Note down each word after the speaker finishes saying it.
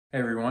Hey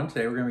everyone,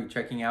 today we're going to be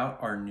checking out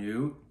our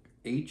new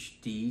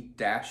HD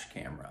dash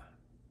camera.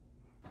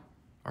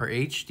 Our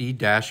HD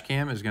dash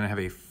cam is going to have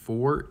a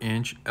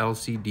 4-inch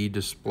LCD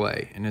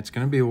display, and it's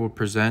going to be able to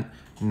present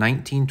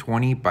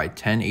 1920 by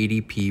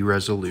 1080p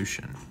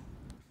resolution.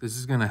 This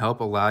is going to help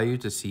allow you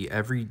to see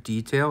every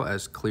detail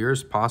as clear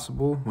as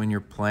possible when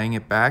you're playing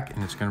it back,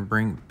 and it's going to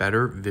bring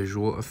better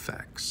visual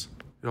effects.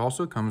 It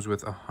also comes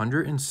with a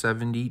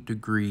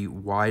 170-degree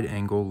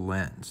wide-angle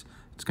lens.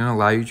 It's going to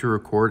allow you to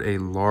record a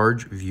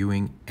large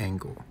viewing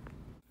angle.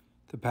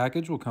 The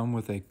package will come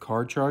with a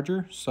car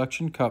charger,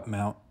 suction cup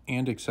mount,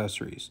 and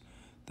accessories.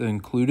 The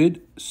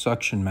included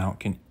suction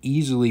mount can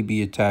easily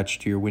be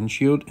attached to your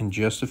windshield in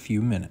just a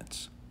few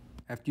minutes.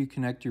 After you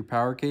connect your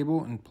power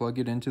cable and plug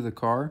it into the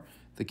car,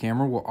 the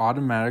camera will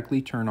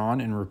automatically turn on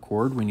and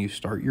record when you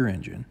start your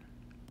engine.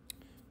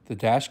 The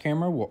dash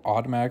camera will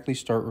automatically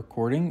start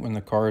recording when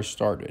the car is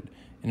started,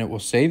 and it will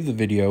save the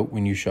video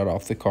when you shut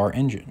off the car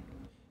engine.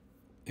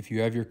 If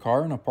you have your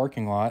car in a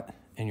parking lot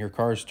and your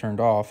car is turned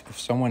off, if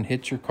someone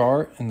hits your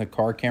car and the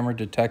car camera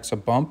detects a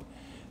bump,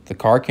 the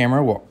car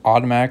camera will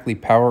automatically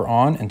power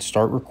on and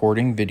start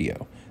recording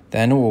video.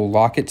 Then it will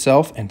lock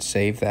itself and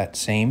save that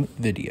same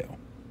video.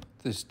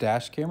 This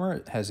dash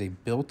camera has a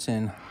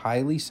built-in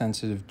highly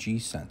sensitive G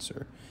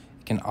sensor.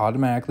 It can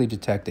automatically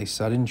detect a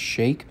sudden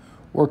shake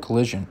or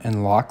collision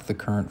and lock the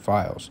current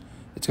files.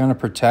 It's going to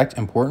protect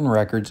important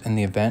records in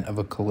the event of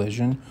a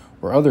collision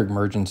or other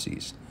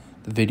emergencies.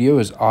 The video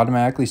is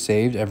automatically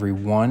saved every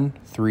 1,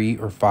 3,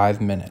 or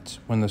 5 minutes.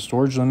 When the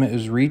storage limit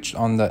is reached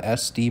on the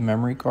SD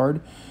memory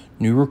card,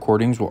 new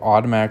recordings will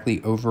automatically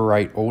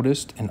overwrite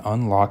oldest and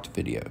unlocked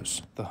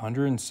videos. The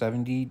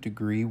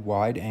 170-degree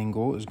wide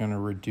angle is going to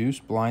reduce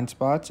blind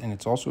spots, and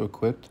it's also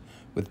equipped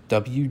with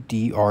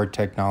WDR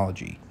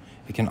technology.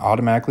 It can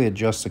automatically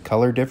adjust the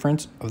color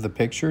difference of the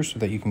picture so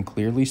that you can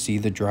clearly see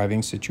the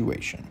driving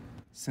situation.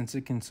 Since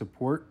it can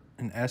support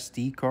an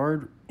SD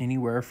card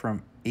anywhere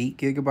from 8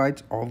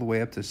 gigabytes all the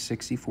way up to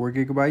 64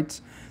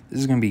 gigabytes, this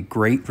is going to be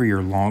great for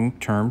your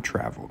long-term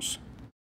travels.